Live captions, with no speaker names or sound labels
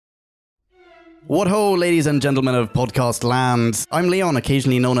What ho, ladies and gentlemen of podcast land. I'm Leon,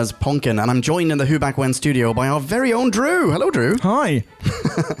 occasionally known as Ponkin, and I'm joined in the Who Back When studio by our very own Drew. Hello, Drew. Hi.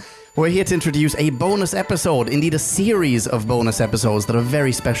 We're here to introduce a bonus episode, indeed a series of bonus episodes that are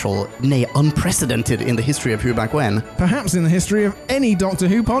very special, nay, unprecedented in the history of Who Back When. Perhaps in the history of any Doctor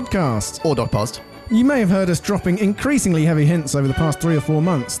Who podcast. Or DocPost. You may have heard us dropping increasingly heavy hints over the past 3 or 4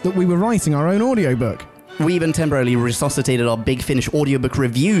 months that we were writing our own audiobook. We even temporarily resuscitated our Big Finish audiobook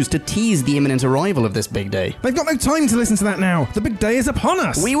reviews to tease the imminent arrival of this big day. They've got no time to listen to that now. The big day is upon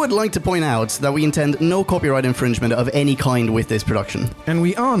us. We would like to point out that we intend no copyright infringement of any kind with this production. And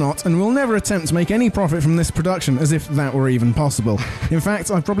we are not, and will never attempt to make any profit from this production, as if that were even possible. In fact,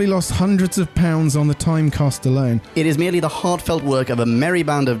 I've probably lost hundreds of pounds on the time cost alone. It is merely the heartfelt work of a merry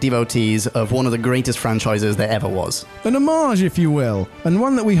band of devotees of one of the greatest franchises there ever was. An homage, if you will, and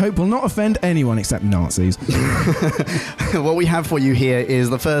one that we hope will not offend anyone except Nazis. What we have for you here is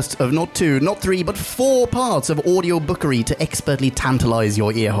the first of not 2, not 3, but 4 parts of audio bookery to expertly tantalize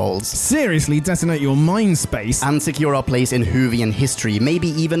your ear holes. Seriously detonate your mind space. And secure our place in Whovian history, maybe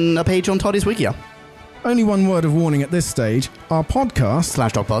even a page on TARDIS Wikia. Only one word of warning at this stage. Our podcast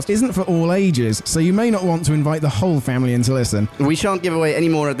 /DocPost isn't for all ages, so you may not want to invite the whole family in to listen. We shan't give away any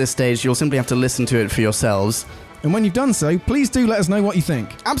more at this stage. You'll simply have to listen to it for yourselves. And when you've done so, please do let us know what you think.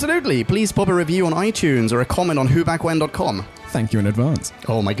 Absolutely. Please pop a review on iTunes or a comment on whobackwhen.com. Thank you in advance.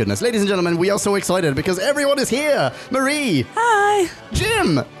 Oh my goodness. Ladies and gentlemen, we are so excited because everyone is here. Marie. Hi.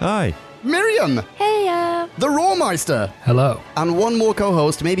 Jim. Hi. Miriam. Hey, The Rawmeister. Hello. And one more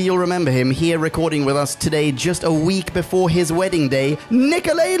co-host, maybe you'll remember him, here recording with us today just a week before his wedding day,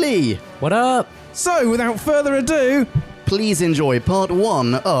 Nicolele. What up? So, without further ado, Please enjoy part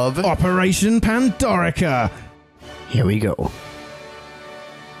 1 of Operation Pandorica. Here we go.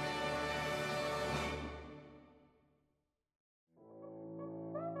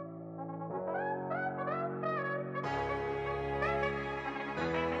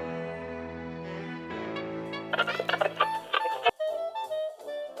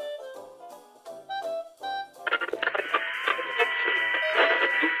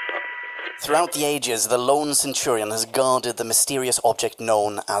 Throughout the ages, the lone Centurion has guarded the mysterious object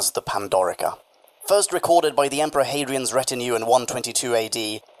known as the Pandorica. First recorded by the Emperor Hadrian's retinue in 122 AD,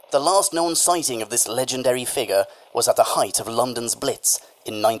 the last known sighting of this legendary figure was at the height of London's Blitz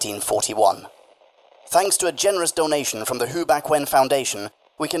in 1941. Thanks to a generous donation from the Who Back When Foundation,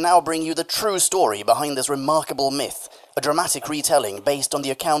 we can now bring you the true story behind this remarkable myth, a dramatic retelling based on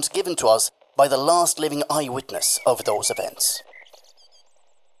the account given to us by the last living eyewitness of those events.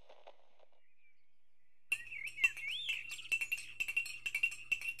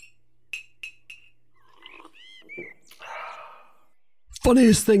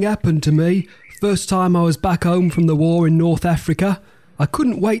 Funniest thing happened to me. First time I was back home from the war in North Africa. I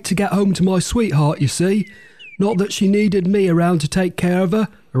couldn't wait to get home to my sweetheart, you see. Not that she needed me around to take care of her.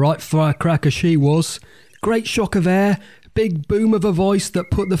 A right firecracker she was. Great shock of air, big boom of a voice that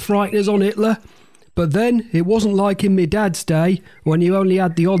put the frighteners on Hitler. But then, it wasn't like in me dad's day, when you only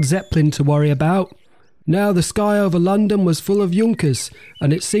had the odd Zeppelin to worry about. Now the sky over London was full of Junkers,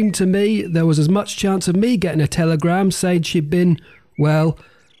 and it seemed to me there was as much chance of me getting a telegram saying she'd been, well,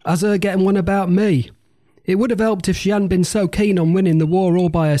 as her getting one about me. It would have helped if she hadn't been so keen on winning the war all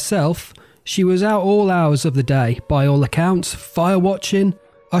by herself. She was out all hours of the day, by all accounts, fire watching,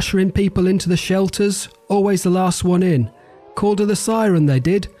 ushering people into the shelters, always the last one in. Called her the siren, they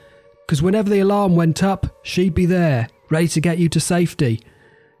did, because whenever the alarm went up, she'd be there, ready to get you to safety.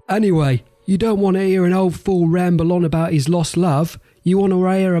 Anyway, you don't want to hear an old fool ramble on about his lost love. You want to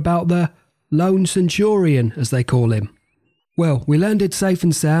hear about the Lone Centurion, as they call him. Well, we landed safe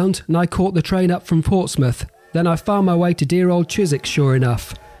and sound, and I caught the train up from Portsmouth. Then I found my way to dear old Chiswick, sure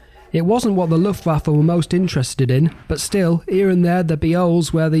enough. It wasn't what the Luftwaffe were most interested in, but still, here and there there'd be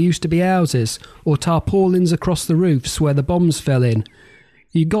holes where there used to be houses, or tarpaulins across the roofs where the bombs fell in.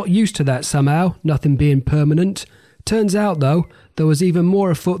 You got used to that somehow, nothing being permanent. Turns out, though, there was even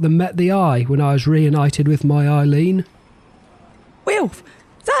more afoot than met the eye when I was reunited with my Eileen. Wilf,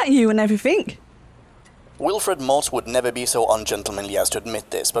 is that you and everything? Wilfred Mott would never be so ungentlemanly as to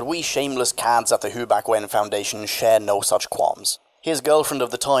admit this, but we shameless cads at the Who Back When Foundation share no such qualms. His girlfriend of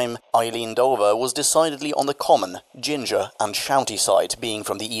the time, Eileen Dover, was decidedly on the common, ginger, and shouty side, being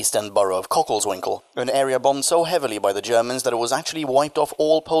from the East End borough of Cockleswinkle, an area bombed so heavily by the Germans that it was actually wiped off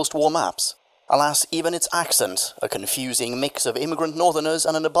all post-war maps. Alas, even its accent, a confusing mix of immigrant northerners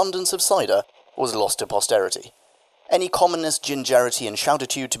and an abundance of cider, was lost to posterity. Any commonness, gingerity, and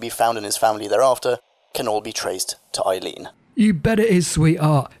shoutitude to be found in his family thereafter can all be traced to Eileen. You bet it is,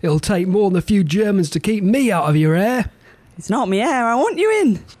 sweetheart. It'll take more than a few Germans to keep me out of your hair. It's not me hair, I want you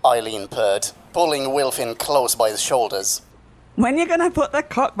in. Eileen purred. pulling Wilf in close by his shoulders. When you gonna put the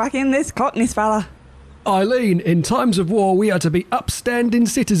cock back in this cockney's fella? Eileen, in times of war, we are to be upstanding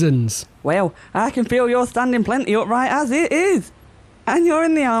citizens. Well, I can feel you're standing plenty upright as it is. And you're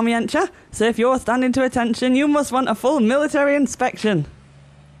in the army, ain't ya? So if you're standing to attention, you must want a full military inspection.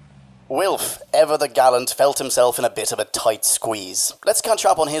 Wilf, ever the gallant, felt himself in a bit of a tight squeeze. Let's catch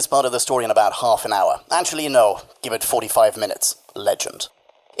up on his part of the story in about half an hour. Actually, no, give it 45 minutes. Legend.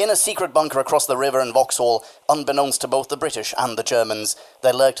 In a secret bunker across the river in Vauxhall, unbeknownst to both the British and the Germans,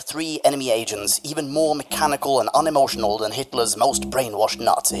 there lurked 3 enemy agents, even more mechanical and unemotional than Hitler's most brainwashed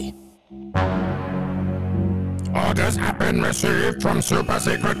Nazi. Orders have been received from Super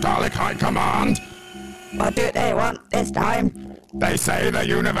Secret Dalek High Command. What do they want this time? They say the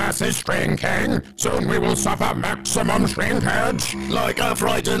universe is shrinking. Soon we will suffer maximum shrinkage. Like a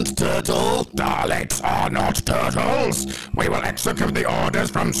frightened turtle. Daleks are not turtles. We will execute the orders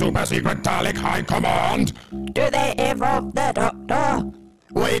from Super Secret Dalek High Command. Do they evoke the Doctor?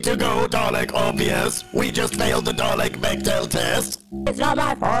 Way to go, Dalek Obvious. We just failed the Dalek Bechdel test. It's not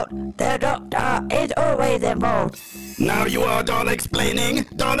my fault. The Doctor is always involved. Now you are Dalek-splaining.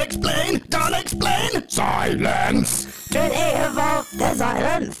 Dalek-splain! Dalek-splain! Silence! Do they evoke the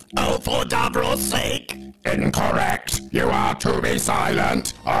silence? Oh, for Davros' sake! Incorrect. You are to be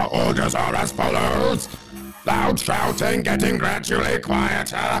silent. Our orders are as follows. Loud shouting getting gradually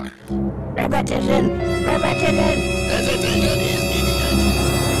quieter. Repetition! Hesitation is idiot.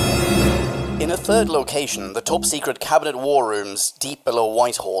 In a third location, the top-secret Cabinet War Rooms, deep below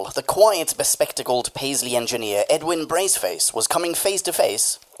Whitehall, the quiet, bespectacled Paisley engineer Edwin Braceface was coming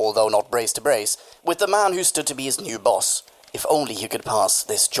face-to-face, although not brace-to-brace, with the man who stood to be his new boss, if only he could pass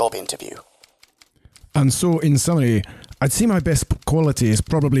this job interview. And so, in summary, I'd say my best quality is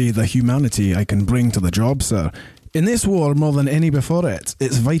probably the humanity I can bring to the job, sir. In this war, more than any before it,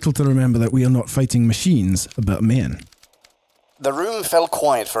 it's vital to remember that we are not fighting machines, but men. The room fell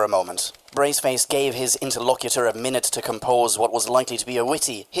quiet for a moment. Braceface gave his interlocutor a minute to compose what was likely to be a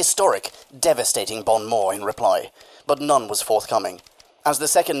witty, historic, devastating bon mot in reply, but none was forthcoming. As the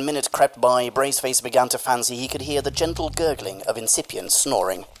second minute crept by, Braceface began to fancy he could hear the gentle gurgling of incipient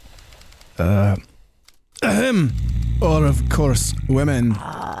snoring. Or, of course, women.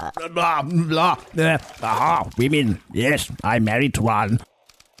 Women. Yes, I'm married to one.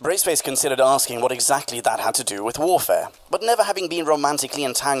 Braceface considered asking what exactly that had to do with warfare, but never having been romantically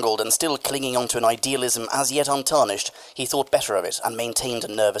entangled and still clinging on to an idealism as yet untarnished, he thought better of it and maintained a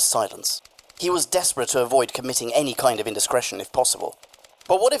nervous silence. He was desperate to avoid committing any kind of indiscretion if possible.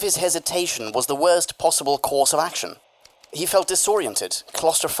 But what if his hesitation was the worst possible course of action? He felt disoriented,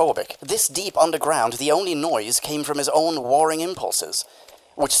 claustrophobic. This deep underground, the only noise came from his own warring impulses,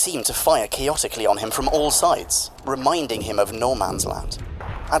 which seemed to fire chaotically on him from all sides, reminding him of no man's land.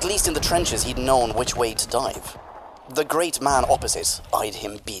 At least in the trenches he'd known which way to dive. The great man opposite eyed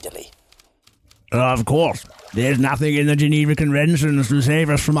him beadily. Of course. There's nothing in the Geneva Conventions to save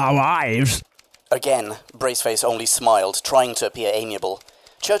us from our wives. Again, Braceface only smiled, trying to appear amiable.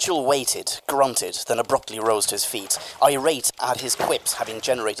 Churchill waited, grunted, then abruptly rose to his feet, irate at his quips having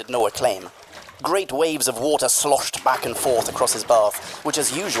generated no acclaim. Great waves of water sloshed back and forth across his bath, which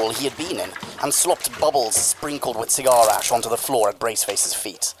as usual he had been in, and slopped bubbles sprinkled with cigar ash onto the floor at Braceface's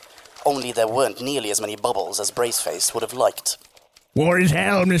feet. Only there weren't nearly as many bubbles as Braceface would have liked. War is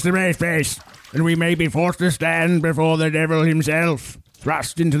hell, Mr. Braceface, and we may be forced to stand before the devil himself,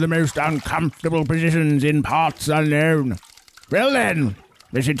 thrust into the most uncomfortable positions in parts unknown. Well then,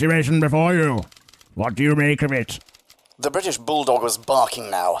 the situation before you. What do you make of it? The British bulldog was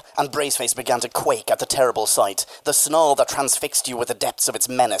barking now, and Braceface began to quake at the terrible sight. The snarl that transfixed you with the depths of its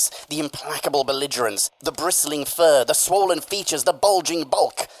menace, the implacable belligerence, the bristling fur, the swollen features, the bulging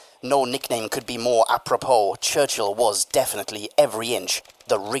bulk. No nickname could be more apropos. Churchill was definitely, every inch,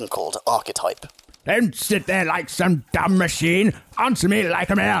 the wrinkled archetype. Don't sit there like some dumb machine. Answer me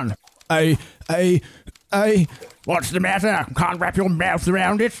like a man. I... What's the matter? Can't wrap your mouth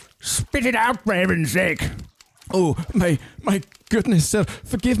around it? Spit it out, for heaven's sake. Oh, my goodness, sir,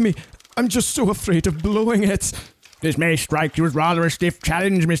 forgive me. I'm just so afraid of blowing it. This may strike you as rather a stiff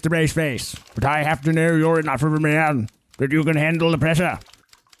challenge, Mr. Braceface, but I have to know you're enough of a man that you can handle the pressure.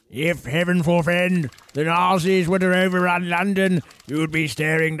 If, heaven forfend, the Nazis were to overrun London, you'd be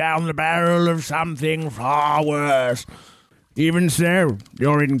staring down the barrel of something far worse. Even so,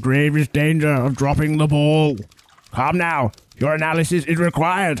 you're in gravest danger of dropping the ball. Come now, your analysis is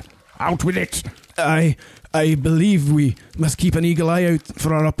required. Out with it. I believe we must keep an eagle eye out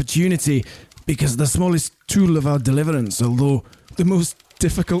for our opportunity, because the smallest tool of our deliverance, although the most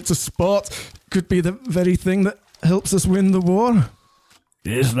difficult to spot, could be the very thing that helps us win the war.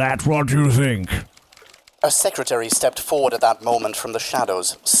 Is that what you think? A secretary stepped forward at that moment from the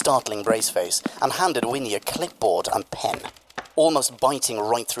shadows, startling Braceface, and handed Winnie a clipboard and pen. Almost biting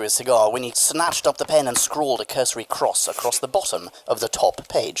right through his cigar, Winnie snatched up the pen and scrawled a cursory cross across the bottom of the top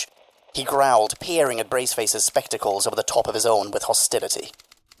page. He growled, peering at Braceface's spectacles over the top of his own with hostility.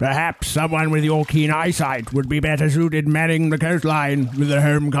 Perhaps someone with your keen eyesight would be better suited manning the coastline with the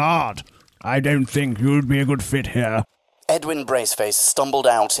Home Guard. I don't think you'd be a good fit here. Edwin Braceface stumbled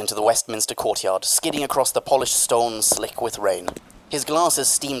out into the Westminster courtyard, skidding across the polished stone slick with rain. His glasses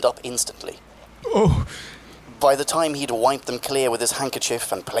steamed up instantly. Oh! By the time he'd wiped them clear with his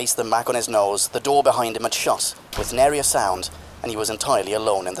handkerchief and placed them back on his nose, the door behind him had shut, with nary a sound, and he was entirely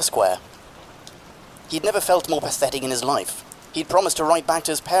alone in the square. He'd never felt more pathetic in his life. He'd promised to write back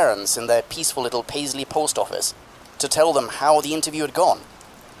to his parents in their peaceful little Paisley post office, to tell them how the interview had gone.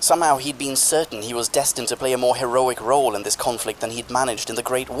 Somehow he'd been certain he was destined to play a more heroic role in this conflict than he'd managed in the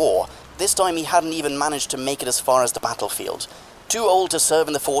Great War. This time he hadn't even managed to make it as far as the battlefield. Too old to serve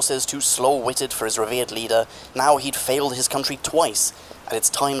in the forces, too slow-witted for his revered leader, now he'd failed his country twice at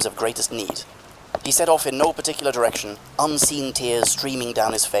its times of greatest need. He set off in no particular direction, unseen tears streaming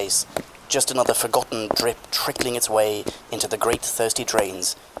down his face, just another forgotten drip trickling its way into the great thirsty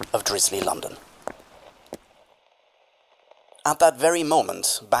drains of drizzly London. At that very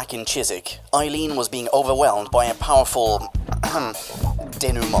moment, back in Chiswick, Eileen was being overwhelmed by a powerful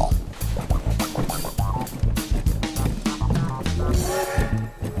denouement.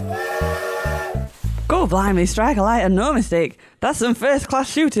 Go blimey, strike a light and no mistake. That's some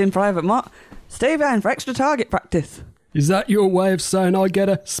first-class shooting, Private Mott. Stay behind for extra target practice. Is that your way of saying I get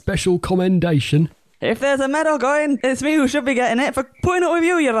a special commendation? If there's a medal going, it's me who should be getting it for putting up with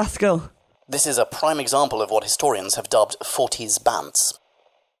you, you rascal. This is a prime example of what historians have dubbed 40s bants.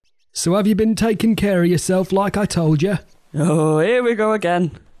 So have you been taking care of yourself like I told you? Oh, here we go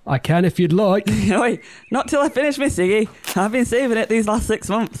again. I can if you'd like. Wait, not till I finish my ciggy. I've been saving it these last 6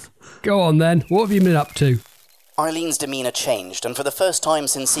 months. Go on then, what have you been up to? Eileen's demeanour changed, and for the first time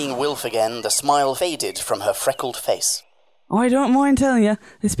since seeing Wilf again, the smile faded from her freckled face. I don't mind telling you,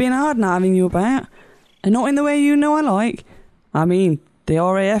 it's been hard not having you about. And not in the way you know I like. I mean, the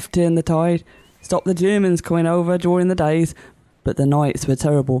RAF turned the tide, stopped the Germans coming over during the days, but the nights were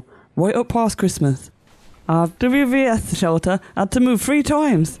terrible, right up past Christmas. Our WVS shelter had to move 3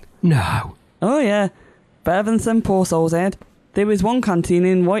 times. No. Oh yeah, better than some poor souls had. There was one canteen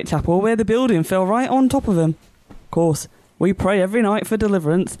in Whitechapel where the building fell right on top of him. Of course, we pray every night for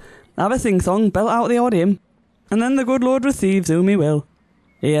deliverance, have a sing-song, belt out the odd hymn, and then the good Lord receives whom he will.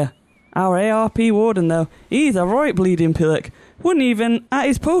 Here, our ARP warden though, he's a right bleeding pillock. Wouldn't even at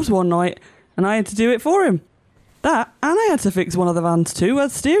his post one night, and I had to do it for him. That, and I had to fix one of the vans too,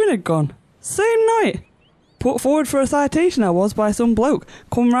 as steering had gone. Same night. Put forward for a citation I was by some bloke,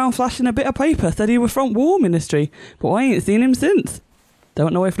 come round flashing a bit of paper, said he was from War Ministry, but I ain't seen him since.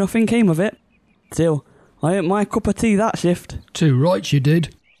 Don't know if nothing came of it. Still, I ain't my cup of tea that shift. Too right you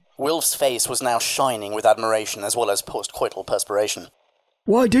did. Wilf's face was now shining with admiration as well as post-coital perspiration.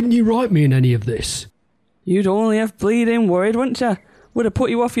 Why didn't you write me in any of this? You'd only have bleeding worried, wouldn't you? Would have put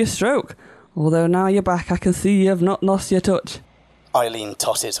you off your stroke. Although now you're back, I can see you've not lost your touch. Eileen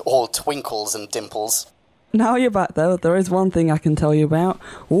totted, all twinkles and dimples. Now you're back though, there is one thing I can tell you about.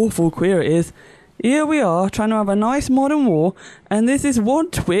 Awful queer it is. Here we are, trying to have a nice modern war, and there's this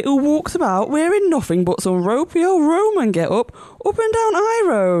one twit who walks about wearing nothing but some ropey old Roman get-up and down High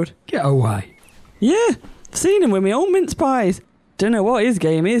Road. Get away. Yeah, seen him with my own mince pies. Don't know what his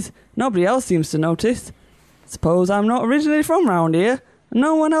game is, nobody else seems to notice. Suppose I'm not originally from round here, and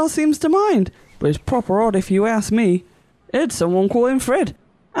no one else seems to mind, but it's proper odd if you ask me. Heard someone call him Fred.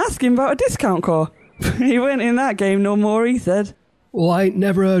 Ask him about a discount car. He weren't in that game no more, he said. Well, I ain't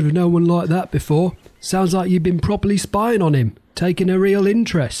never heard of no one like that before. Sounds like you've been properly spying on him, taking a real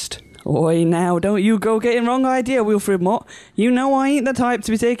interest. Oi, now, don't you go getting wrong idea, Wilfred Mott. You know I ain't the type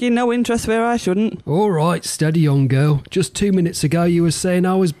to be taking no interest where I shouldn't. All right, steady on, girl. Just 2 minutes ago you were saying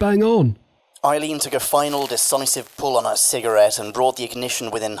I was bang on. Eileen took a final decisive pull on her cigarette and brought the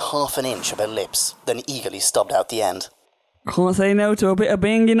ignition within half an inch of her lips, then eagerly stubbed out the end. Can't say no to a bit of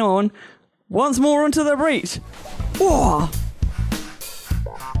banging on. Once more onto the breach. Whoa!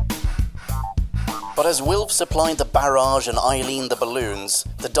 But as Wilf supplied the barrage and Eileen the balloons,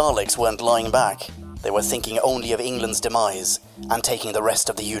 the Daleks weren't lying back. They were thinking only of England's demise, and taking the rest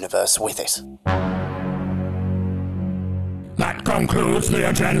of the universe with it. That concludes the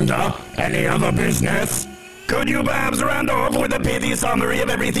agenda. Any other business? Could you perhaps round off with a pithy summary of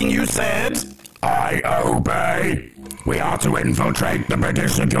everything you said? I obey. We are to infiltrate the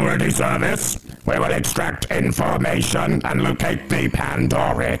British Security Service. we will extract information and locate the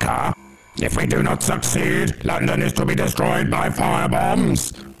Pandorica. If we do not succeed, London is to be destroyed by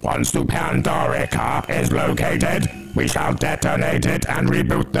firebombs. Once the Pandorica is located, we shall detonate it and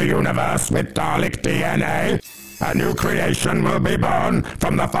reboot the universe with Dalek DNA. A new creation will be born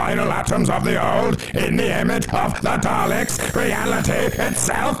from the final atoms of the old in the image of the Daleks. Reality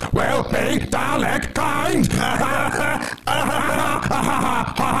itself will be Dalek kind.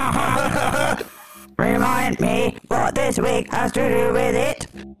 Remind me what this week has to do with it.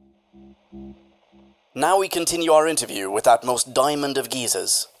 Now we continue our interview with that most diamond of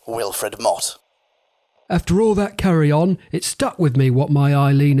geezers, Wilfred Mott. After all that carry-on, it stuck with me what my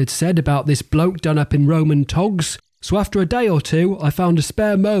Eileen had said about this bloke done up in Roman togs. So after a day or two, I found a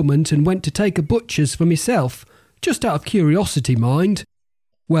spare moment and went to take a butcher's for myself. Just out of curiosity, mind.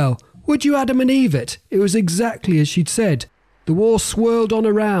 Well, would you Adam and Eve it? It was exactly as she'd said. The war swirled on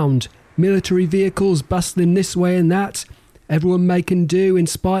around. Military vehicles bustling this way and that. Everyone making do in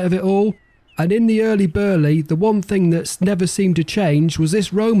spite of it all. And in the early burly, the one thing that's never seemed to change was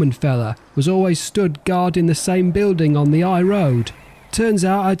this Roman fella was always stood guarding the same building on the High Road. Turns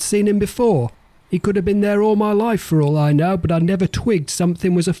out I'd seen him before. He could have been there all my life for all I know, but I never twigged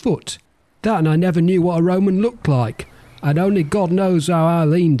something was afoot. That and I never knew what a Roman looked like. And only God knows how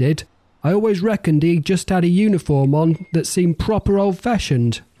Eileen did. I always reckoned he just had a uniform on that seemed proper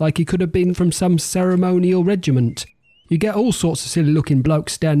old-fashioned, like he could have been from some ceremonial regiment. You get all sorts of silly-looking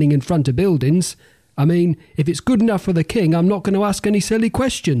blokes standing in front of buildings. I mean, if it's good enough for the king, I'm not going to ask any silly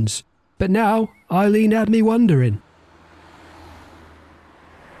questions. But now, Eileen had me wondering.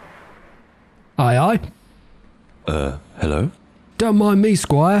 Aye. Hello? Don't mind me,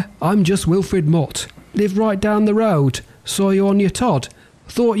 Squire. I'm just Wilfred Mott. Live right down the road. Saw you on your Todd.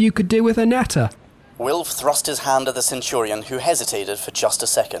 Thought you could do with a natter. Wilf thrust his hand at the Centurion, who hesitated for just a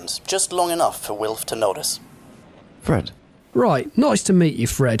second, just long enough for Wilf to notice. Fred? Right, nice to meet you,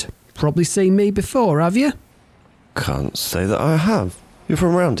 Fred. Probably seen me before, have you? Can't say that I have. You're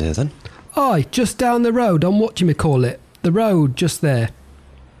from around here, then? Aye, just down the road on whatchamacallit. The road just there.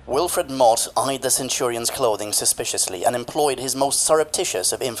 Wilfred Mott eyed the Centurion's clothing suspiciously and employed his most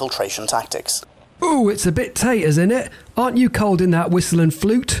surreptitious of infiltration tactics. Ooh, it's a bit taters, isn't it? Aren't you cold in that whistling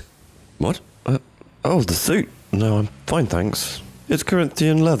flute? What? Oh, the suit. No, I'm fine, thanks. It's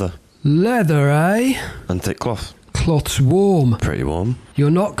Corinthian leather. Leather, eh? And thick cloth. Cloth's warm. Pretty warm.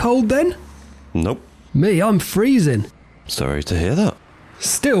 You're not cold then? Nope. Me, I'm freezing. Sorry to hear that.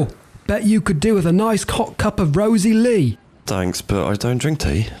 Still, bet you could do with a nice hot cup of Rosie Lee. Thanks, but I don't drink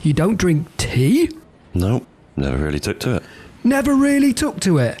tea. You don't drink tea? Nope. Never really took to it. Never really took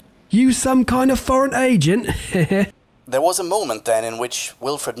to it? You some kind of foreign agent? There was a moment then in which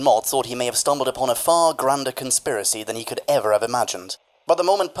Wilfred Mott thought he may have stumbled upon a far grander conspiracy than he could ever have imagined. But the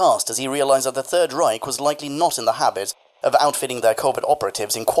moment passed as he realized that the Third Reich was likely not in the habit of outfitting their covert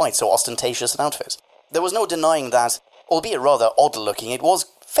operatives in quite so ostentatious an outfit. There was no denying that, albeit rather odd-looking, it was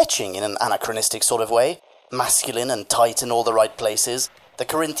fetching in an anachronistic sort of way. Masculine and tight in all the right places, the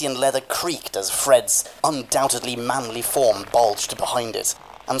Corinthian leather creaked as Fred's undoubtedly manly form bulged behind it.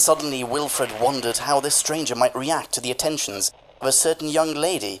 And suddenly Wilfred wondered how this stranger might react to the attentions of a certain young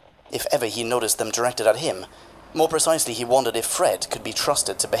lady, if ever he noticed them directed at him. More precisely, he wondered if Fred could be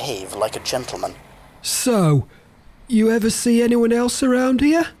trusted to behave like a gentleman. So, you ever see anyone else around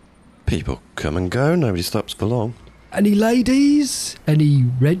here? People come and go, nobody stops for long. Any ladies? Any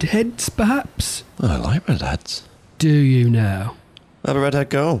redheads, perhaps? I like redheads. Do you now? I have a redhead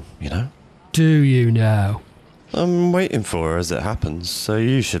girl, you know. Do you now? I'm waiting for her as it happens, so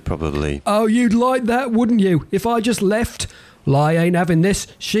you should probably... Oh, you'd like that, wouldn't you, if I just left? Well, I ain't having this.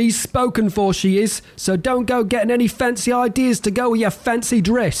 She's spoken for, she is, so don't go getting any fancy ideas to go with your fancy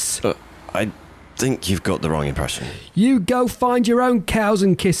dress. I think you've got the wrong impression. You go find your own cows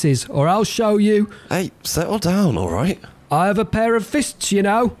and kisses, or I'll show you. Hey, settle down, all right? I have a pair of fists, you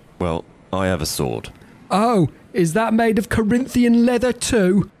know. Well, I have a sword. Oh, is that made of Corinthian leather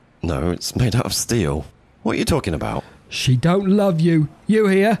too? No, it's made out of steel. What are you talking about? She don't love you. You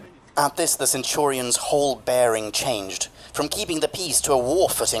hear? At this, the Centurion's whole bearing changed. From keeping the peace to a war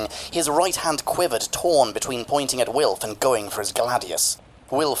footing, his right hand quivered, torn between pointing at Wilf and going for his gladius.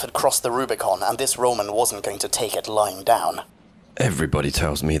 Wilf had crossed the Rubicon, and this Roman wasn't going to take it lying down. Everybody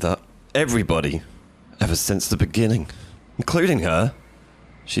tells me that. Everybody. Ever since the beginning. Including her.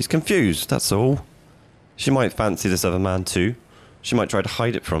 She's confused, that's all. She might fancy this other man too. She might try to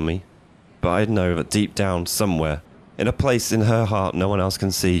hide it from me. But I know that deep down, somewhere, in a place in her heart no one else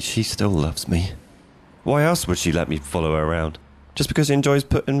can see, she still loves me. Why else would she let me follow her around? Just because she enjoys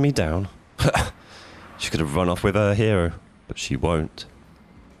putting me down? She could have run off with her hero, but she won't.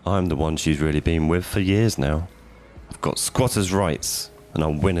 I'm the one she's really been with for years now. I've got squatters' rights, and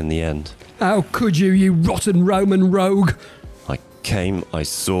I'll win in the end. How could you, you rotten Roman rogue? I came, I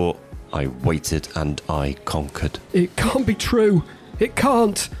saw, I waited, and I conquered. It can't be true. It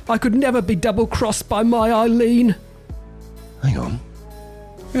can't. I could never be double-crossed by my Eileen. Hang on.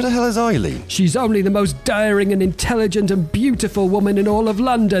 Who the hell is Eileen? She's only the most daring and intelligent and beautiful woman in all of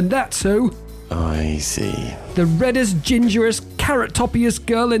London, that's who. I see. The reddest, gingerest, carrot-toppiest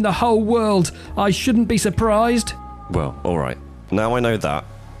girl in the whole world. I shouldn't be surprised. Well, alright. Now I know that.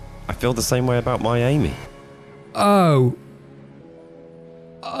 I feel the same way about my Amy. Oh.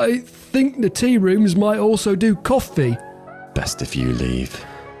 I think the tea rooms might also do coffee. Best if you leave.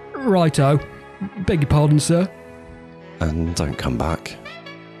 Righto. Beg your pardon, sir. And don't come back.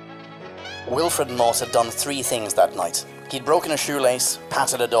 Wilfred Moss had done 3 things that night. He'd broken a shoelace,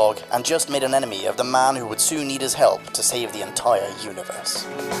 patted a dog, and just made an enemy of the man who would soon need his help to save the entire universe.